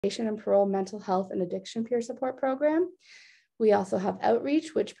and parole, mental health, and addiction peer support program. We also have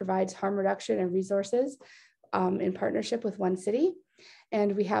outreach, which provides harm reduction and resources in partnership with One City.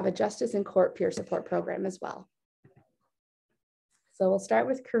 And we have a justice and court peer support program as well. So we'll start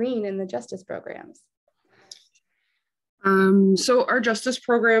with Karine in the justice programs. So our justice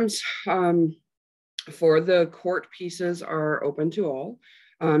programs for the court pieces are open to all,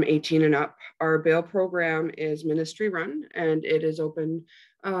 18 and up. Our bail program is ministry run, and it is open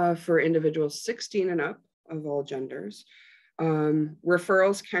for individuals 16 and up of all genders.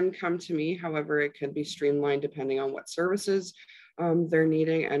 Referrals can come to me, however, it can be streamlined depending on what services they're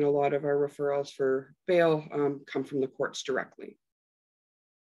needing, and a lot of our referrals for bail come from the courts directly.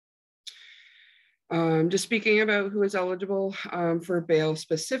 Just speaking about who is eligible for bail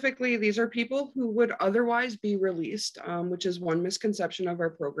specifically, these are people who would otherwise be released, which is one misconception of our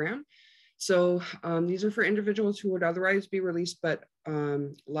program. So these are for individuals who would otherwise be released, but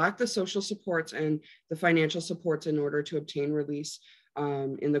lack the social supports and the financial supports in order to obtain release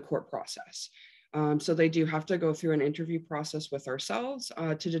in the court process. So they do have to go through an interview process with ourselves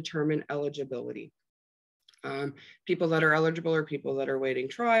to determine eligibility. People that are eligible are people that are waiting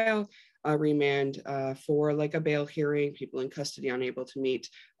trial, remand for like a bail hearing, people in custody unable to meet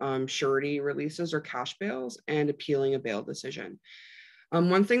surety releases or cash bails, and appealing a bail decision.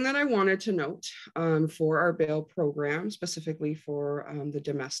 One thing that I wanted to note for our bail program, specifically for the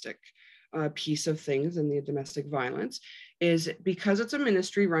domestic piece of things and the domestic violence, is because it's a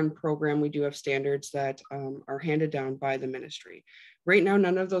ministry run program, we do have standards that are handed down by the ministry. Right now,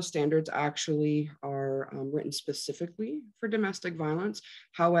 none of those standards actually are written specifically for domestic violence.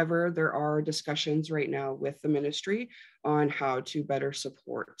 However, there are discussions right now with the ministry on how to better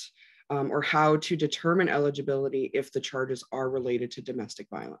support or how to determine eligibility if the charges are related to domestic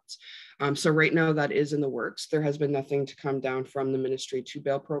violence. So right now that is in the works. There has been nothing to come down from the ministry to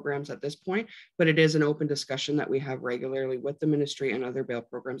bail programs at this point, but it is an open discussion that we have regularly with the ministry and other bail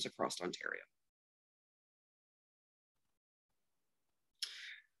programs across Ontario.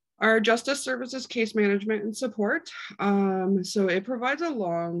 Our justice services case management and support. So it provides a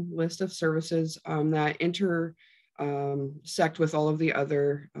long list of services that intersect with all of the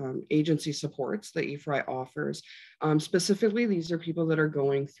other agency supports that EFRI offers. Specifically, these are people that are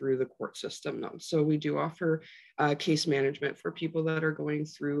going through the court system though. So we do offer case management for people that are going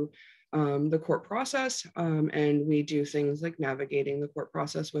through the court process, and we do things like navigating the court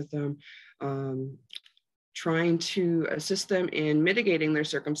process with them, trying to assist them in mitigating their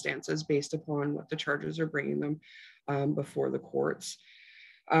circumstances based upon what the charges are bringing them before the courts.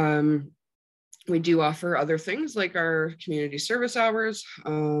 We do offer other things like our community service hours,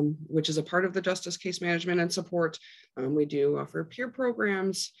 which is a part of the justice case management and support. We do offer peer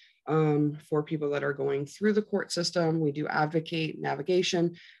programs for people that are going through the court system. We do advocate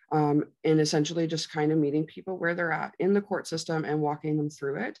navigation and essentially just kind of meeting people where they're at in the court system and walking them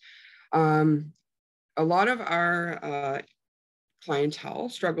through it. A lot of our clientele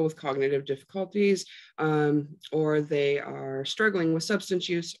struggle with cognitive difficulties, or they are struggling with substance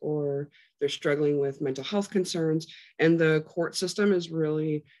use, or they're struggling with mental health concerns. And the court system is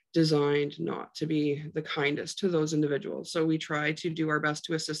really designed not to be the kindest to those individuals. So we try to do our best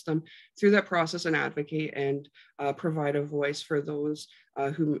to assist them through that process and advocate and provide a voice for those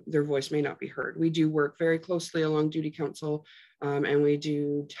who their voice may not be heard. We do work very closely along duty council, and we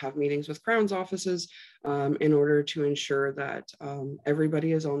do have meetings with Crown's offices in order to ensure that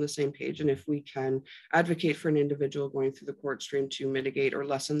everybody is on the same page. And if we can advocate for an individual going through the court stream to mitigate or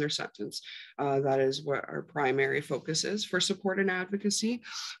lessen their sentence, that is what our primary focus is for support and advocacy.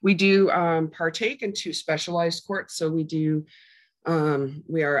 We do partake in 2 specialized courts. So we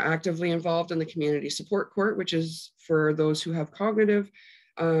are actively involved in the community support court, which is for those who have cognitive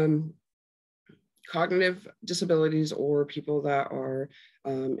disabilities or people that are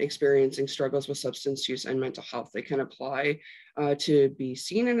experiencing struggles with substance use and mental health. They can apply to be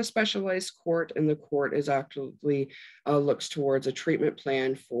seen in a specialized court, and the court is actively looks towards a treatment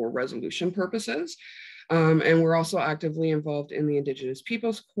plan for resolution purposes. And we're also actively involved in the Indigenous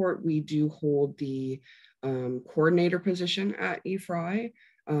Peoples Court. We do hold the coordinator position at EFRI,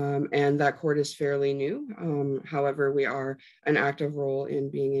 and that court is fairly new. However, we are an active role in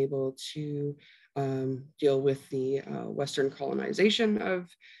being able to deal with the Western colonization of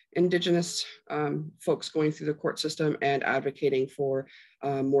Indigenous folks going through the court system and advocating for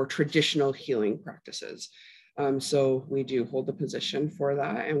more traditional healing practices. So we do hold the position for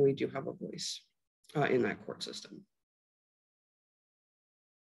that, and we do have a voice in that court system.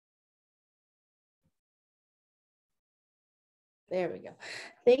 There we go.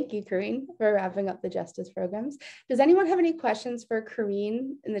 Thank you, Karine, for wrapping up the justice programs. Does anyone have any questions for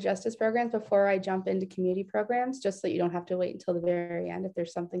Karine in the justice programs before I jump into community programs, just so you don't have to wait until the very end if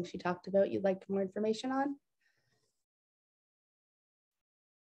there's something she talked about you'd like more information on?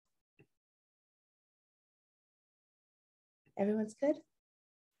 Everyone's good?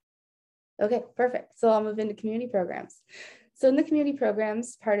 Okay, perfect. So I'll move into community programs. So in the community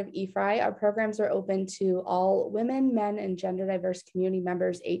programs, part of EFRI, our programs are open to all women, men, and gender diverse community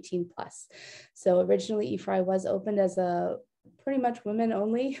members 18 plus. So originally EFRI was opened as a pretty much women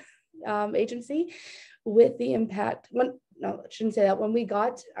only agency with the impact, no, I shouldn't say that. When we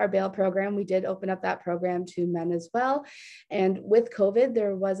got our bail program, we did open up that program to men as well. And with COVID,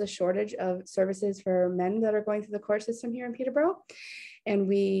 there was a shortage of services for men that are going through the court system here in Peterborough. And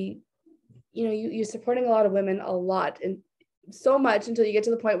we, you're supporting a lot of women a lot, and so much until you get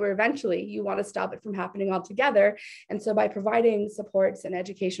to the point where eventually you want to stop it from happening altogether. And so by providing supports and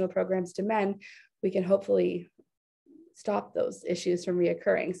educational programs to men, we can hopefully stop those issues from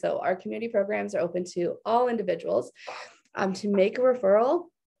reoccurring. So our community programs are open to all individuals. To make a referral,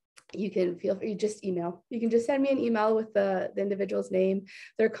 you can feel free, just email. You can just send me an email with the individual's name,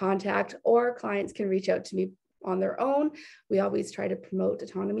 their contact, or clients can reach out to me on their own. We always try to promote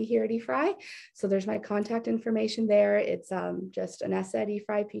autonomy here at EFRI. So there's my contact information there. It's just an S at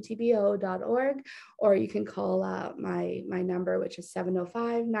efriptbo.org, or you can call my number, which is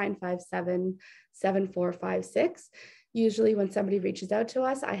 705-957-7456. Usually when somebody reaches out to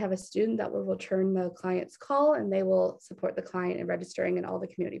us, I have a student that will return the client's call, and they will support the client in registering in all the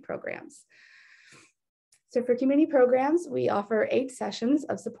community programs. So for community programs, we offer 8 sessions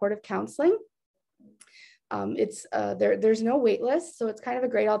of supportive counseling. There's no wait list, so it's kind of a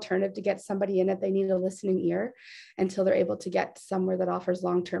great alternative to get somebody in if they need a listening ear until they're able to get somewhere that offers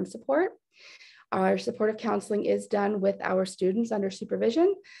long-term support. Our supportive counseling is done with our students under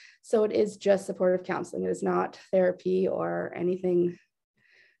supervision, so it is just supportive counseling. It is not therapy or anything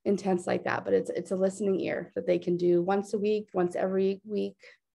intense like that, but it's a listening ear that they can do once a week, once every week,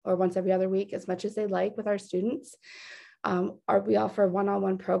 or once every other week, as much as they like with our students. We offer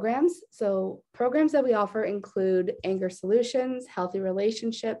one-on-one programs. So programs that we offer include anger solutions, healthy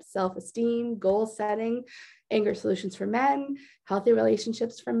relationships, self-esteem, goal setting, anger solutions for men, healthy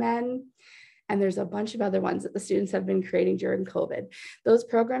relationships for men. And there's a bunch of other ones that the students have been creating during COVID. Those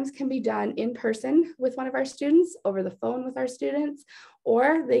programs can be done in person with one of our students, over the phone with our students,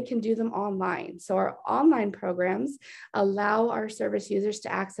 or they can do them online. So our online programs allow our service users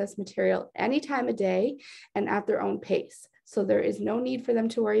to access material any time of day and at their own pace. So there is no need for them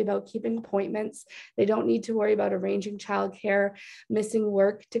to worry about keeping appointments. They don't need to worry about arranging childcare, missing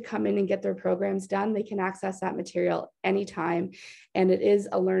work to come in and get their programs done. They can access that material anytime, and it is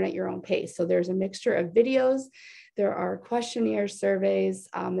a learn at your own pace. So there's a mixture of videos, there are questionnaires, surveys,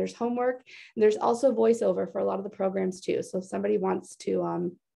 there's homework, and there's also voiceover for a lot of the programs too. So if somebody wants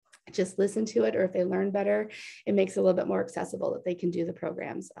to just listen to it, or if they learn better, it makes it a little bit more accessible that they can do the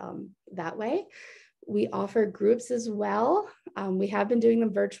programs that way. We offer groups as well. We have been doing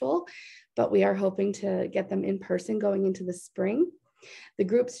them virtual, but we are hoping to get them in person going into the spring. The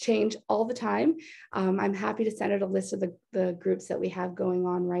groups change all the time. I'm happy to send out a list of the groups that we have going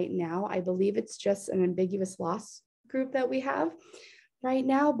on right now. I believe it's just an ambiguous loss group that we have right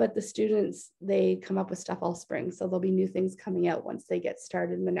now, but the students, they come up with stuff all spring. So there'll be new things coming out once they get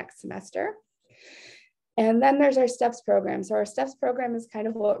started in the next semester. And then there's our STEPS program. So our STEPS program is kind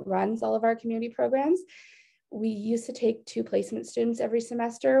of what runs all of our community programs. We used to take 2 placement students every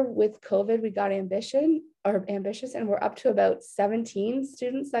semester. With COVID, we got ambitious, and we're up to about 17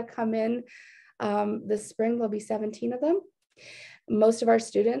 students that come in this spring. There'll be 17 of them. Most of our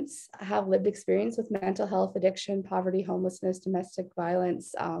students have lived experience with mental health, addiction, poverty, homelessness, domestic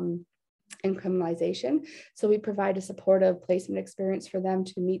violence, and criminalization. So we provide a supportive placement experience for them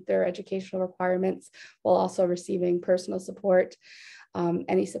to meet their educational requirements while also receiving personal support.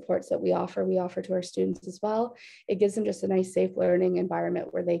 Any supports that we offer to our students as well. It gives them just a nice, safe learning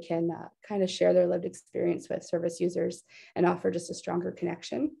environment where they can kind of share their lived experience with service users and offer just a stronger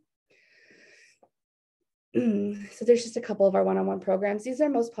connection. So there's just a couple of our one-on-one programs. These are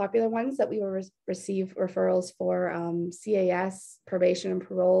most popular ones that we will receive referrals for. CAS, probation and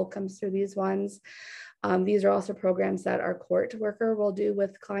parole comes through these ones. These are also programs that our court worker will do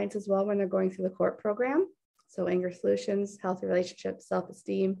with clients as well when they're going through the court program. So anger solutions, healthy relationships,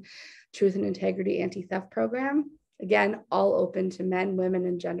 self-esteem, truth and integrity, anti-theft program. Again, all open to men, women,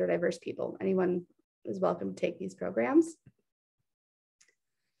 and gender diverse people. Anyone is welcome to take these programs.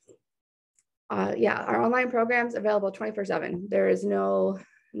 Our online program's available 24/7. There is no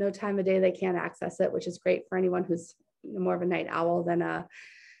time of day they can't access it, which is great for anyone who's more of a night owl than a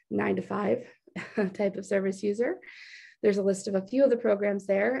 9 to 5 type of service user. There's a list of a few of the programs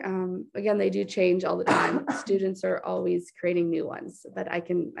there. Again, they do change all the time. Students are always creating new ones, but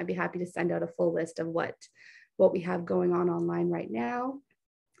I'd be happy to send out a full list of what we have going on online right now.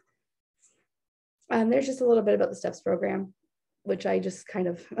 There's just a little bit about the STEPS program, which I just kind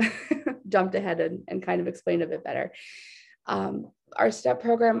of jumped ahead and kind of explained a bit better. Our STEP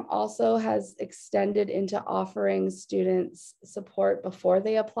program also has extended into offering students support before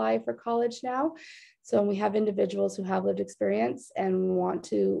they apply for college now. So we have individuals who have lived experience and want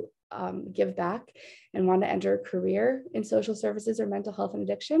to give back and want to enter a career in social services or mental health and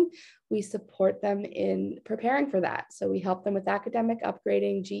addiction. We support them in preparing for that. So we help them with academic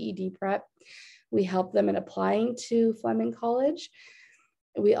upgrading, GED prep. We help them in applying to Fleming College.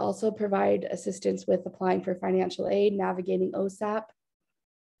 We also provide assistance with applying for financial aid, navigating OSAP.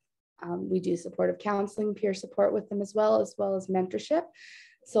 We do supportive counseling, peer support with them as well as mentorship.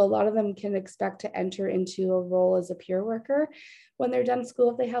 So a lot of them can expect to enter into a role as a peer worker when they're done school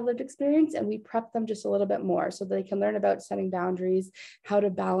if they have lived experience, and we prep them just a little bit more so they can learn about setting boundaries, how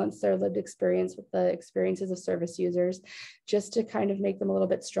to balance their lived experience with the experiences of service users, just to kind of make them a little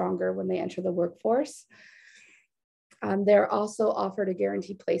bit stronger when they enter the workforce. They're also offered a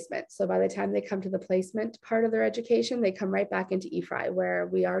guaranteed placement. So by the time they come to the placement part of their education, they come right back into eFry, where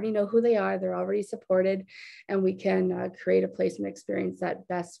we already know who they are, they're already supported, and we can create a placement experience that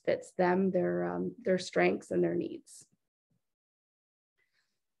best fits them, their strengths and their needs.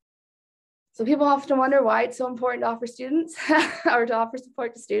 So people often wonder why it's so important to offer students or to offer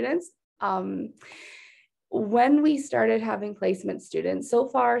support to students. When we started having placement students, so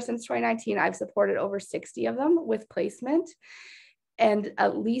far since 2019, I've supported over 60 of them with placement, and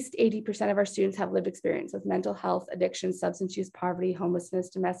at least 80% of our students have lived experience with mental health, addiction, substance use, poverty,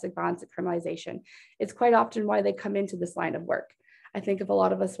 homelessness, domestic violence, and criminalization. It's quite often why they come into this line of work. I think if a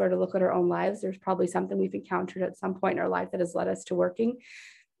lot of us were to look at our own lives, there's probably something we've encountered at some point in our life that has led us to working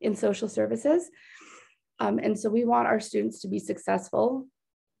in social services. And so we want our students to be successful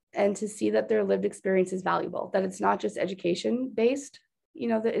and to see that their lived experience is valuable, that it's not just education based,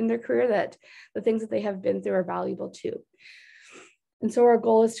 that in their career, that the things that they have been through are valuable too. And so our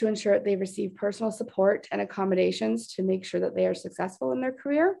goal is to ensure that they receive personal support and accommodations to make sure that they are successful in their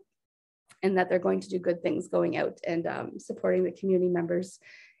career and that they're going to do good things going out and supporting the community members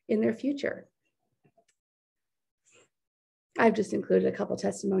in their future. I've just included a couple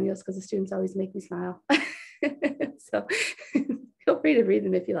testimonials because the students always make me smile. So feel free to read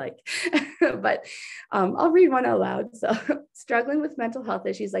them if you like, but I'll read one out loud. So struggling with mental health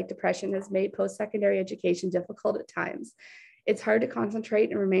issues like depression has made post-secondary education difficult at times. It's hard to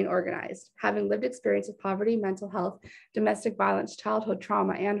concentrate and remain organized. Having lived experience with poverty, mental health, domestic violence, childhood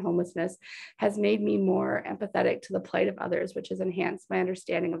trauma, and homelessness has made me more empathetic to the plight of others, which has enhanced my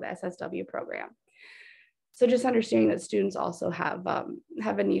understanding of the SSW program. So just understanding that students also have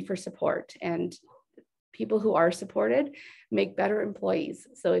a need for support, and people who are supported make better employees.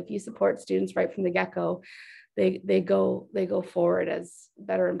 So if you support students right from the get-go, they go forward as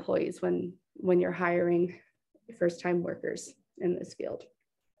better employees when you're hiring first-time workers in this field.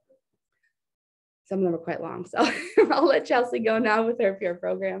 Some of them are quite long, so I'll let Chelsea go now with her peer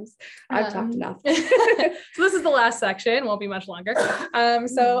programs. I've talked enough. So this is the last section, won't be much longer.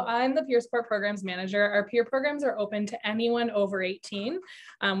 So I'm the peer support programs manager. Our peer programs are open to anyone over 18.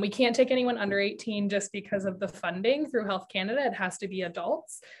 We can't take anyone under 18 just because of the funding through Health Canada. It has to be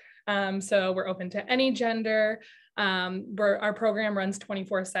adults. So we're open to any gender. Our program runs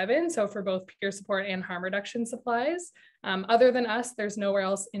 24/7, so for both peer support and harm reduction supplies. Other than us, there's nowhere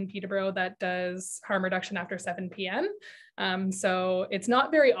else in Peterborough that does harm reduction after 7 p.m. So it's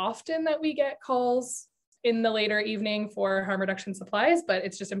not very often that we get calls in the later evening for harm reduction supplies, but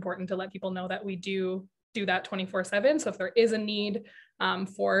it's just important to let people know that we do that 24/7. So if there is a need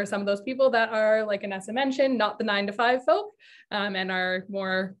for some of those people that are, like Anessa mentioned, not the 9 to 5 folk and are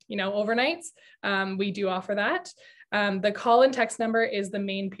more, overnights, we do offer that. The call and text number is the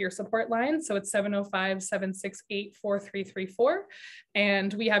main peer support line. So it's 705-768-4334.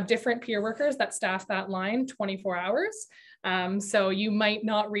 And we have different peer workers that staff that line 24 hours. So you might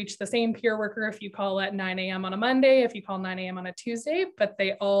not reach the same peer worker if you call at 9 a.m. on a Monday, if you call 9 a.m. on a Tuesday, but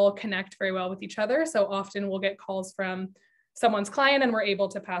they all connect very well with each other. So often we'll get calls from someone's client and we're able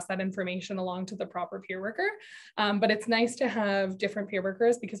to pass that information along to the proper peer worker. But it's nice to have different peer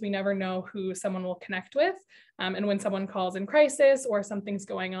workers because we never know who someone will connect with. And when someone calls in crisis or something's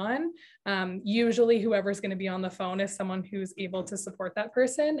going on, usually whoever's going to be on the phone is someone who's able to support that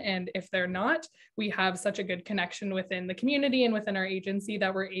person. And if they're not, we have such a good connection within the community and within our agency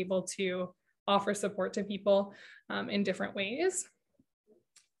that we're able to offer support to people in different ways.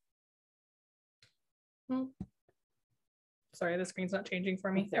 Sorry, the screen's not changing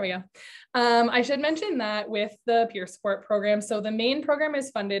for me. There we go. I should mention that with the peer support program, so the main program is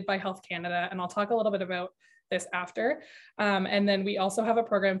funded by Health Canada, and I'll talk a little bit about this after. And then we also have a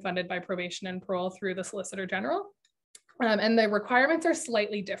program funded by Probation and Parole through the Solicitor General. And the requirements are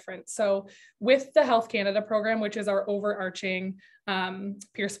slightly different. So with the Health Canada program, which is our overarching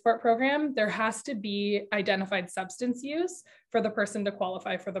peer support program, there has to be identified substance use for the person to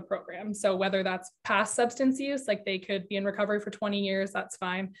qualify for the program. So whether that's past substance use, like they could be in recovery for 20 years, that's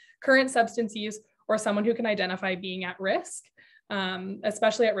fine. Current substance use, or someone who can identify being at risk,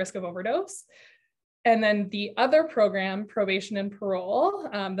 especially at risk of overdose. And then the other program, Probation and Parole,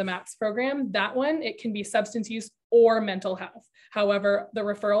 the MAPS program, that one, it can be substance use or mental health. However, the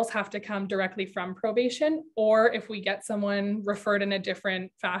referrals have to come directly from probation, or if we get someone referred in a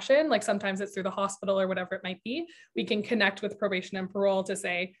different fashion, like sometimes it's through the hospital or whatever it might be, we can connect with Probation and Parole to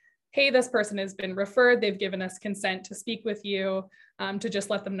say, hey, this person has been referred, they've given us consent to speak with you, to just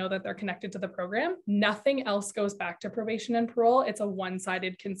let them know that they're connected to the program. Nothing else goes back to Probation and Parole. It's a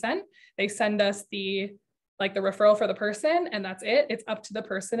one-sided consent. They send us the referral for the person, and that's it. It's up to the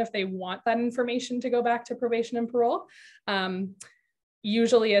person if they want that information to go back to Probation and Parole.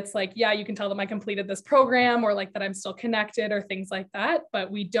 Usually it's like, yeah, you can tell them I completed this program, or like that I'm still connected, or things like that, but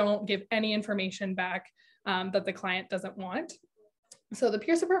we don't give any information back that the client doesn't want. So the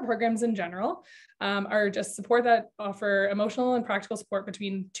peer support programs in general are just support that offer emotional and practical support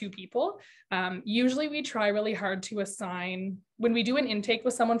between two people. Usually we try really hard to assign, when we do an intake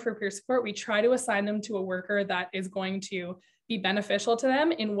with someone for peer support, we try to assign them to a worker that is going to be beneficial to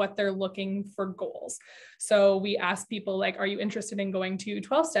them in what they're looking for goals. So we ask people like, are you interested in going to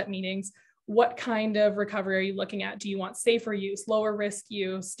 12-step meetings? What kind of recovery are you looking at? Do you want safer use, lower risk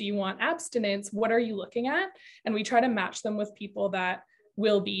use? Do you want abstinence? What are you looking at? And we try to match them with people that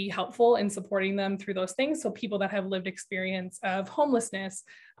will be helpful in supporting them through those things. So people that have lived experience of homelessness,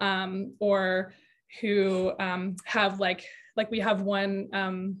 or who have like we have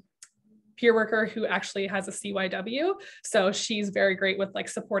one peer worker who actually has a CYW. So she's very great with like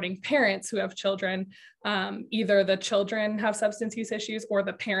supporting parents who have children. Either the children have substance use issues or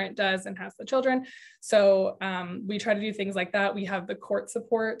the parent does and has the children. So we try to do things like that. We have the court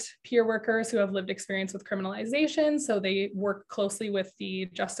support peer workers who have lived experience with criminalization. So they work closely with the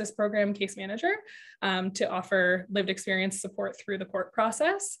justice program case manager to offer lived experience support through the court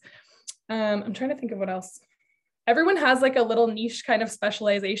process. I'm trying to think of what else. Everyone has like a little niche kind of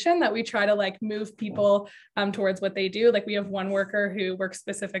specialization that we try to like move people towards what they do. Like we have one worker who works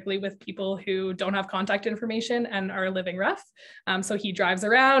specifically with people who don't have contact information and are living rough. So he drives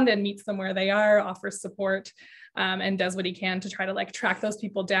around and meets them where they are, offers support, and does what he can to try to like track those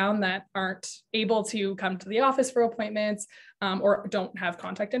people down that aren't able to come to the office for appointments or don't have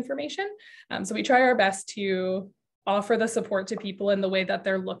contact information. So we try our best to offer the support to people in the way that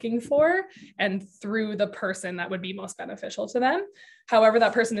they're looking for and through the person that would be most beneficial to them. However,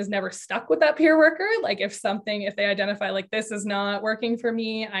 that person is never stuck with that peer worker. Like if they identify like, this is not working for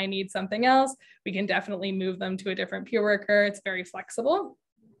me, I need something else, we can definitely move them to a different peer worker. It's very flexible.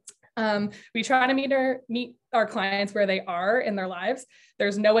 We try to meet our clients where they are in their lives.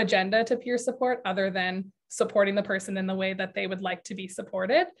 There's no agenda to peer support other than supporting the person in the way that they would like to be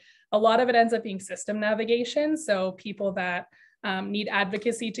supported. A lot of it ends up being system navigation. So people that need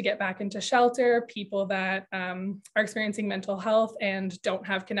advocacy to get back into shelter, people that are experiencing mental health and don't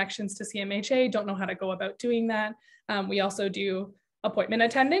have connections to CMHA, don't know how to go about doing that. We also do appointment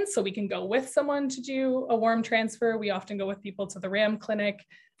attendance, so we can go with someone to do a warm transfer. We often go with people to the RAM clinic.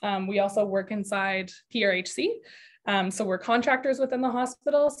 We also work inside PRHC. So we're contractors within the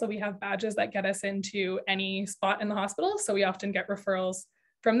hospital. So we have badges that get us into any spot in the hospital. So we often get referrals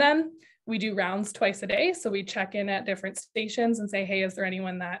from them. We do rounds twice a day. So we check in at different stations and say, hey, is there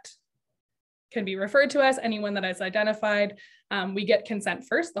anyone that can be referred to us? Anyone that is identified? We get consent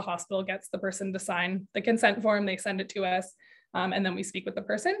first. The hospital gets the person to sign the consent form. They send it to us. And then we speak with the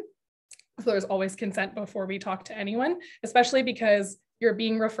person. So there's always consent before we talk to anyone, especially because you're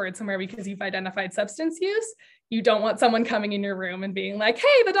being referred somewhere because you've identified substance use. You don't want someone coming in your room and being like,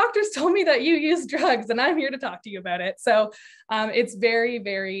 hey, the doctors told me that you use drugs and I'm here to talk to you about it. So it's very,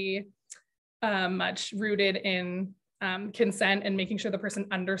 very much rooted in consent and making sure the person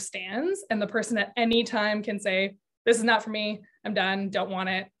understands, and the person at any time can say, this is not for me, I'm done, don't want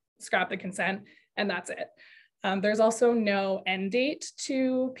it, scrap the consent, and that's it. There's also no end date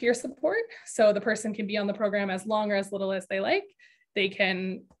to peer support. So the person can be on the program as long or as little as they like. They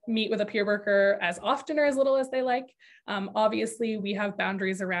can meet with a peer worker as often or as little as they like. Obviously, we have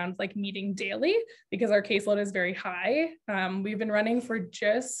boundaries around like meeting daily because our caseload is very high. We've been running for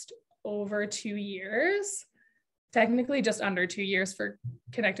just over 2 years, technically just under 2 years for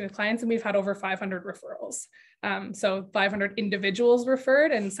connecting with clients, and we've had over 500 referrals. So 500 individuals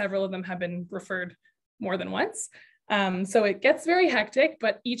referred, and several of them have been referred more than once. So it gets very hectic,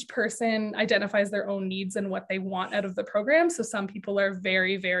 but each person identifies their own needs and what they want out of the program. So some people are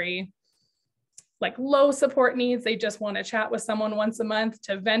very, very like low support needs. They just want to chat with someone once a month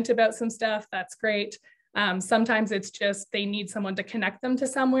to vent about some stuff. That's great. Sometimes it's just they need someone to connect them to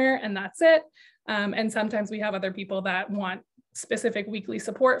somewhere, and that's it. And sometimes we have other people that want specific weekly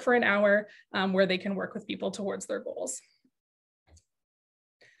support for an hour where they can work with people towards their goals.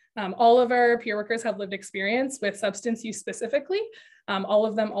 All of our peer workers have lived experience with substance use specifically. All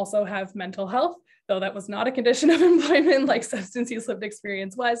of them also have mental health, though that was not a condition of employment like substance use lived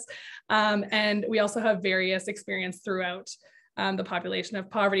experience was. And we also have various experience throughout the population of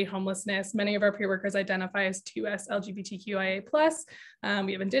poverty, homelessness. Many of our peer workers identify as 2S LGBTQIA+.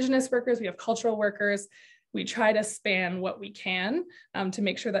 We have Indigenous workers, we have cultural workers. We try to span what we can to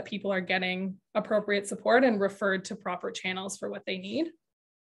make sure that people are getting appropriate support and referred to proper channels for what they need.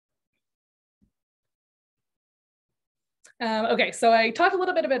 Okay, so I talked a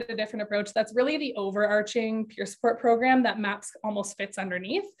little bit about a different approach. That's really the overarching peer support program that MAPS almost fits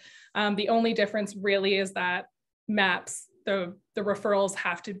underneath. The only difference really is that MAPS, the referrals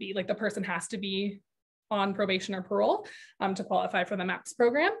have to be, like the person has to be on probation or parole to qualify for the MAPS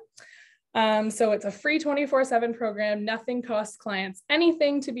program. So it's a free 24/7 program. Nothing costs clients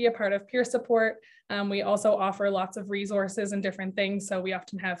anything to be a part of peer support. We also offer lots of resources and different things. So we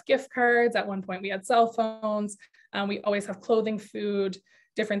often have gift cards. At one point we had cell phones. We always have clothing, food,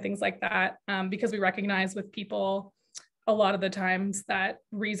 different things like that, because we recognize with people a lot of the times that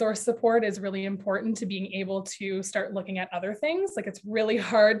resource support is really important to being able to start looking at other things. Like it's really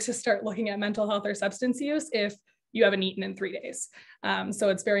hard to start looking at mental health or substance use if you haven't eaten in 3 days. So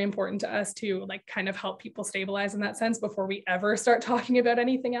it's very important to us to like kind of help people stabilize in that sense before we ever start talking about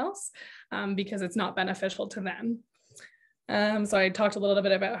anything else, because it's not beneficial to them. So I talked a little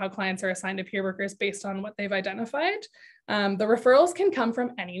bit about how clients are assigned to peer workers based on what they've identified. The referrals can come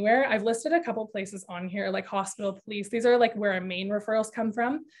from anywhere. I've listed a couple places on here, like hospital, police. These are like where our main referrals come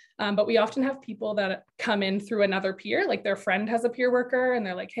from. But we often have people that come in through another peer, like their friend has a peer worker and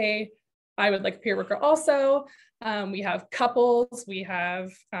they're like, hey, I would like a peer worker also. We have couples, we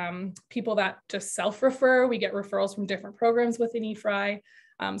have people that just self-refer. We get referrals from different programs within eFry.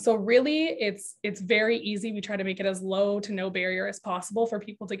 So really it's very easy. We try to make it as low to no barrier as possible for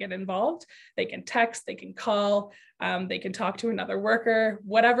people to get involved. They can text, they can call, they can talk to another worker,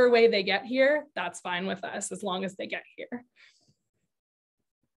 whatever way they get here, that's fine with us as long as they get here.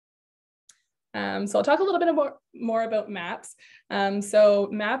 So I'll talk a little bit more about MAPS. So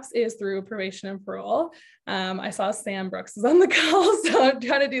MAPS is through probation and parole. I saw Sam Brooks is on the call, so I'm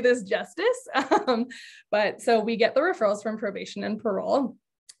trying to do this justice. But so we get the referrals from probation and parole.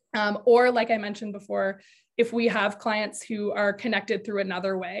 Or like I mentioned before, if we have clients who are connected through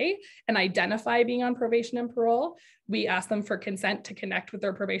another way and identify being on probation and parole, we ask them for consent to connect with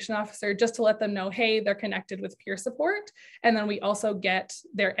their probation officer just to let them know, hey, they're connected with peer support. And then we also get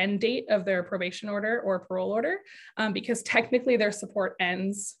their end date of their probation order or parole order, because technically their support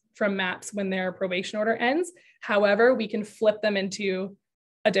ends from MAPS when their probation order ends. However, we can flip them into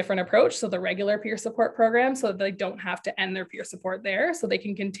a different approach, so the regular peer support program, so that they don't have to end their peer support there, so they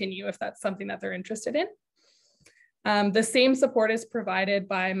can continue if that's something that they're interested in. The same support is provided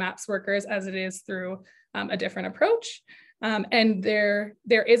by MAPS workers as it is through a different approach. And there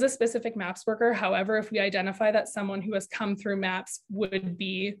is a specific MAPS worker. However, if we identify that someone who has come through MAPS would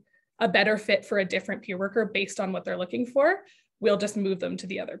be a better fit for a different peer worker based on what they're looking for, we'll just move them to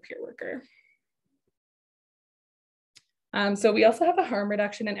the other peer worker. So we also have a harm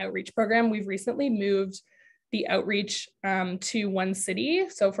reduction and outreach program. We've recently moved the outreach to One City.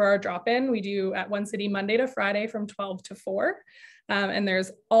 So for our drop-in, we do at One City Monday to Friday from 12 to 4. And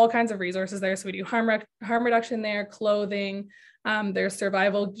there's all kinds of resources there. So we do harm reduction there, clothing, there's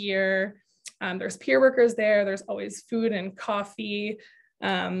survival gear, there's peer workers there, there's always food and coffee,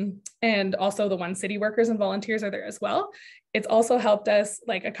 and also the One City workers and volunteers are there as well. It's also helped us,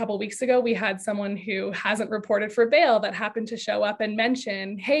 like a couple of weeks ago, we had someone who hasn't reported for bail that happened to show up and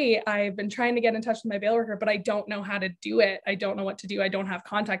mention, hey, I've been trying to get in touch with my bail worker, but I don't know how to do it. I don't know what to do. I don't have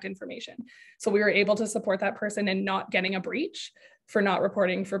contact information. So we were able to support that person in not getting a breach for not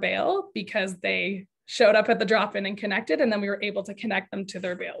reporting for bail because they showed up at the drop-in and connected, and then we were able to connect them to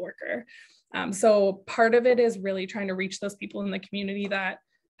their bail worker. So part of it is really trying to reach those people in the community that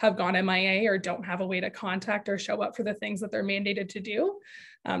have gone MIA or don't have a way to contact or show up for the things that they're mandated to do.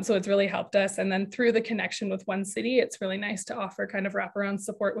 So it's really helped us. And then through the connection with One City, it's really nice to offer kind of wraparound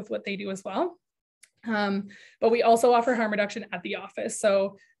support with what they do as well. But we also offer harm reduction at the office.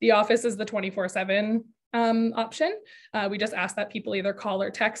 So the office is the 24/7 option. We just ask that people either call or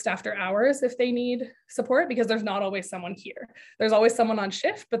text after hours if they need support, because there's not always someone here. There's always someone on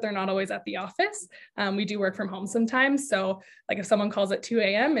shift, but they're not always at the office. We do work from home sometimes. So like if someone calls at 2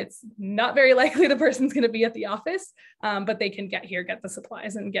 a.m., it's not very likely the person's going to be at the office, but they can get here, get the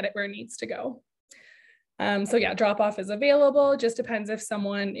supplies and get it where it needs to go. So yeah, drop off is available. Just depends if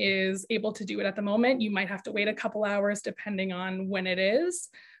someone is able to do it at the moment. You might have to wait a couple hours depending on when it is.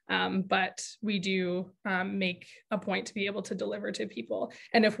 But we do make a point to be able to deliver to people.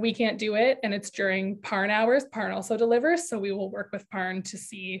 And if we can't do it and it's during PARN hours, PARN also delivers. So we will work with PARN to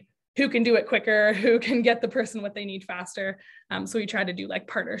see who can do it quicker, who can get the person what they need faster. So we try to do like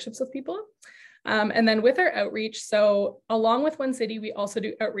partnerships with people. And then with our outreach, so along with One City, we also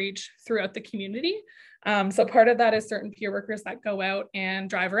do outreach throughout the community. So part of that is certain peer workers that go out and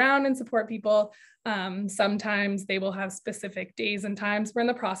drive around and support people. Sometimes they will have specific days and times. We're in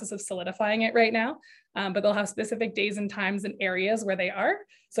the process of solidifying it right now, but they'll have specific days and times and areas where they are.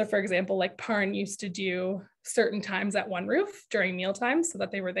 So for example, like PARN used to do certain times at One Roof during meal times so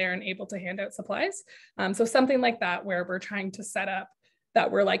that they were there and able to hand out supplies. So something like that, where we're trying to set up that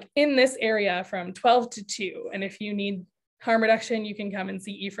we're like in this area from 12 to 2. And if you need harm reduction, you can come and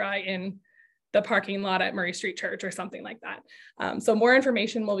see EFRI in the parking lot at Murray Street Church or something like that. So more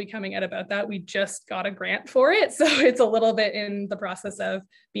information will be coming out about that. We just got a grant for it, so it's a little bit in the process of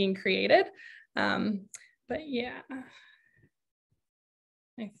being created. But yeah,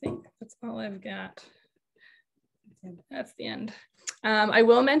 I think that's all I've got. That's the end. I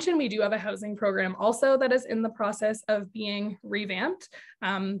will mention we do have a housing program also that is in the process of being revamped.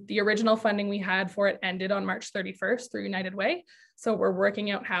 The original funding we had for it ended on March 31st through United Way. So we're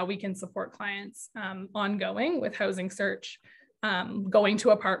working out how we can support clients ongoing with housing search, going to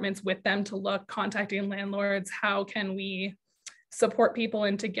apartments with them to look, contacting landlords. How can we support people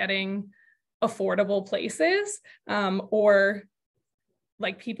into getting affordable places, or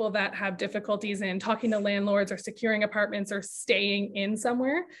like people that have difficulties in talking to landlords or securing apartments or staying in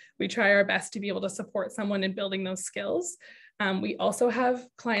somewhere. We try our best to be able to support someone in building those skills. We also have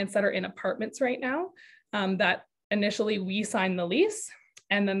clients that are in apartments right now that initially we sign the lease,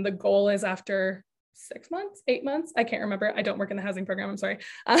 and then the goal is after 6 months, 8 months, I can't remember. I don't work in the housing program, I'm sorry.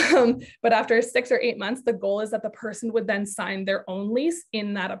 But after 6 or 8 months, the goal is that the person would then sign their own lease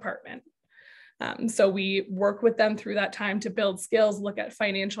in that apartment. So we work with them through that time to build skills, look at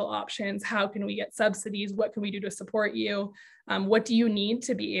financial options. How can we get subsidies? What can we do to support you? What do you need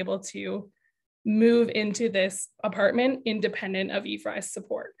to be able to move into this apartment independent of EFRI's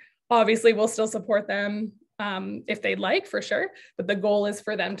support? Obviously, we'll still support them if they'd like, for sure, but the goal is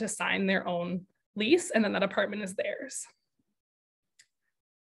for them to sign their own lease and then that apartment is theirs.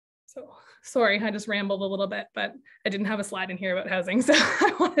 So sorry, I just rambled a little bit, but I didn't have a slide in here about housing, so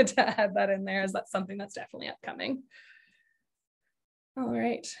I wanted to add that in there, as that's something that's definitely upcoming. All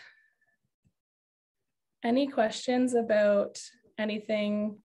right. Any questions about anything